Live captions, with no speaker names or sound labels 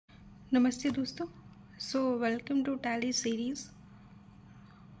नमस्ते दोस्तों. So welcome to Tally series.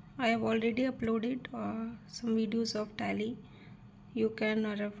 I have already uploaded some videos of Tally. You can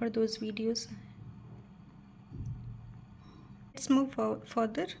refer those videos. Let's move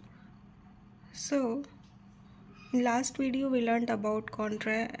further. So in last video we learned about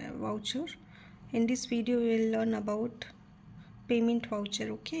contra voucher. In this video we will learn about payment voucher.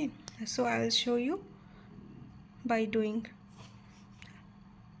 Okay, so I will show you by doing.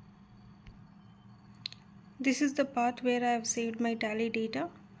 This is the path where I have saved my Tally data.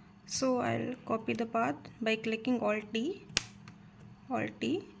 So I'll copy the path by clicking Alt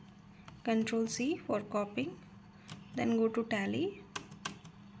T, Control C for copying. Then go to Tally.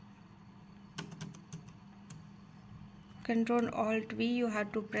 Control Alt V you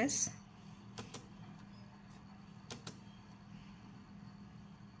have to press.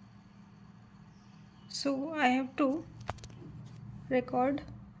 So I have to record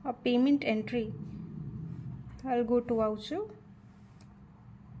a payment entry. I'll go to voucher.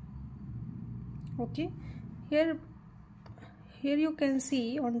 Okay, here you can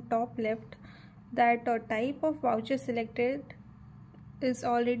see on top left that a type of voucher selected is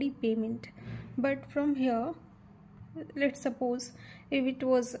already payment, but from here, let's suppose if it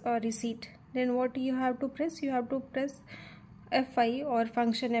was a receipt, then what you have to press? You have to press F5 or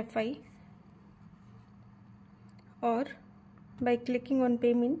function F5, or by clicking on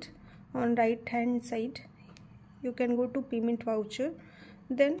payment on right hand side you can go to payment voucher,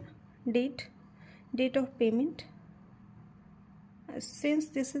 then date of payment. Since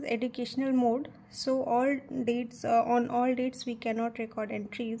this is educational mode, so all dates on all dates we cannot record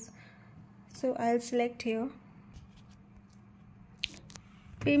entries, so I'll select here.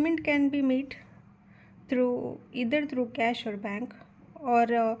 Payment can be made through either through cash or bank,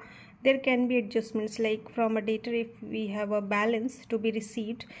 or there can be adjustments, like from a debtor if we have a balance to be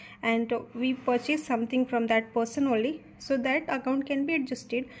received and we purchase something from that person only, so that account can be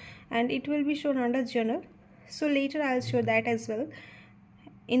adjusted and it will be shown under journal. So later I'll show that as well.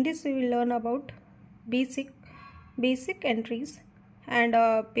 In this we will learn about basic entries and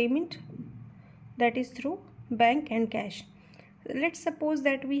payment that is through bank and cash. Let's suppose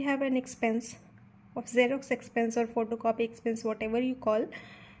that we have an expense of Xerox expense or photocopy expense, whatever you call,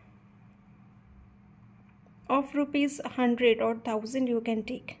 of rupees 100 or 1000 you can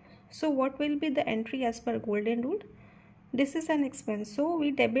take. So what will be the entry as per golden rule? This is an expense, so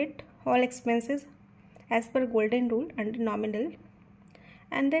we debit all expenses as per golden rule under nominal,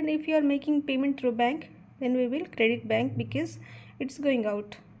 and then if you are making payment through bank, then we will credit bank because it's going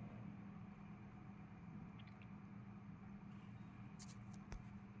out.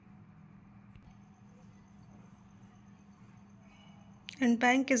 And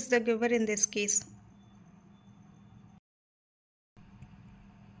bank is the giver in this case.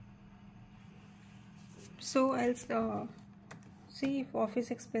 So I'll see if office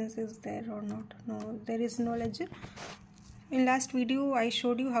expense is there or not. No, there is no ledger. In last video I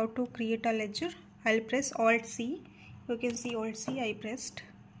showed you how to create a ledger. I'll press Alt C. You can see Alt C I pressed.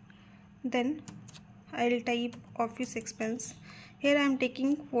 Then I'll type office expense. Here I am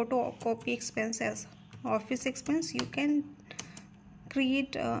taking photocopy expense as office expense. You can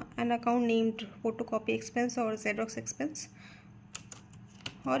create an account named photocopy expense or Xerox expense,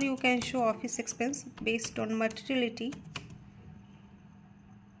 or you can show office expense based on materiality.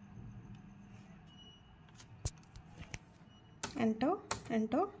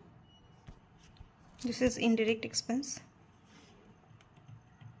 Enter. This is indirect expense.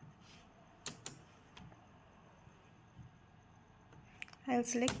 I'll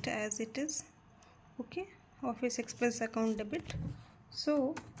select as it is. Okay, office expense account debit.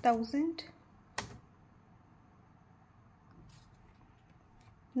 So 1000,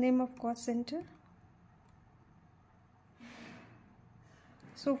 name of cost center.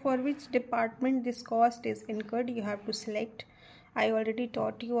 So for which department this cost is incurred, you have to select. I already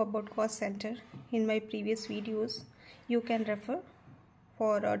taught you about cost center in my previous videos. You can refer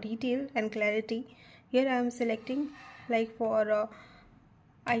for detail and clarity. Here I am selecting, like for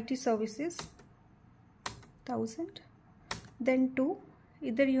IT services, 1000. Then 2,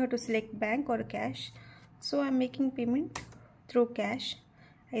 either you have to select bank or cash. So I am making payment through cash.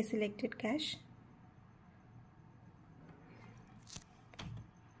 I selected cash.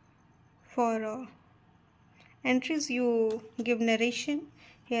 For entries you give narration.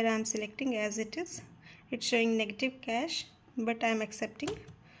 Here I am selecting as it is. It's showing negative cash, but I am accepting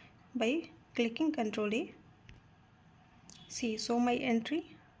by clicking Ctrl A. See, so my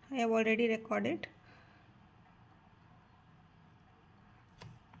entry I have already recorded.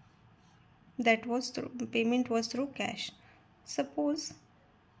 That was through payment was through cash. Suppose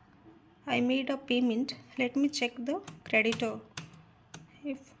I made a payment. Let me check the creditor.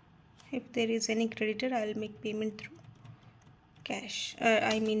 If there is any creditor, I'll make payment through cash.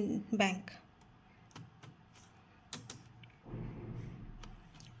 I mean bank.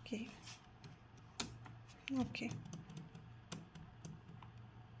 Okay. Okay.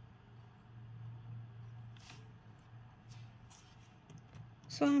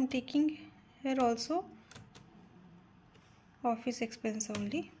 So I'm taking here also office expense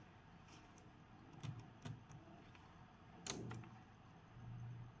only.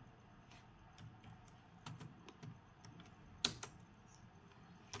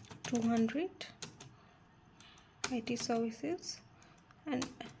 $200 IT services, and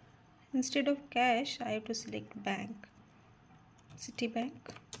instead of cash I have to select bank, Citibank.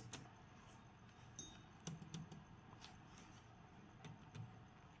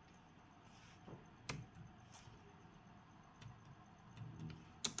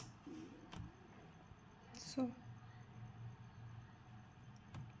 So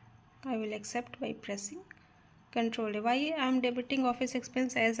I will accept by pressing Control A. Why I am debiting office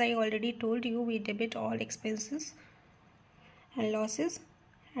expense? As I already told you, we debit all expenses and losses,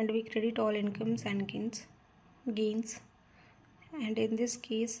 and we credit all incomes and gains. And in this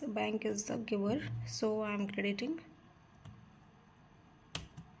case, bank is the giver, so I am crediting.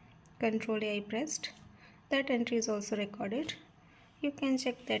 Control A I pressed. That entry is also recorded. You can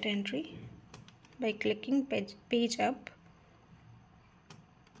check that entry by clicking page up.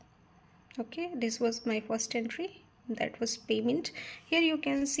 Okay, this was my first entry, that was payment. Here you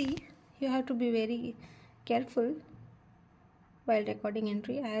can see you have to be very careful while recording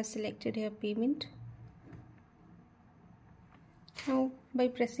entry. I have selected here payment. Now by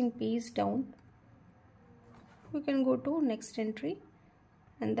pressing page down, you can go to next entry,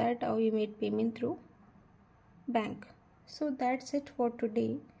 and that how you made payment through bank. So that's it for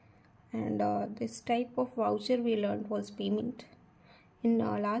today. And this type of voucher we learned was payment. In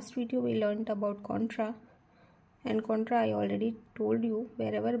last video we learned about contra, and contra I already told you,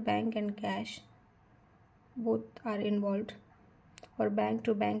 wherever bank and cash both are involved or bank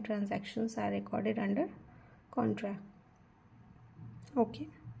to bank transactions are recorded under contra. Okay,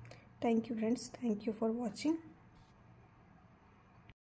 thank you friends, thank you for watching.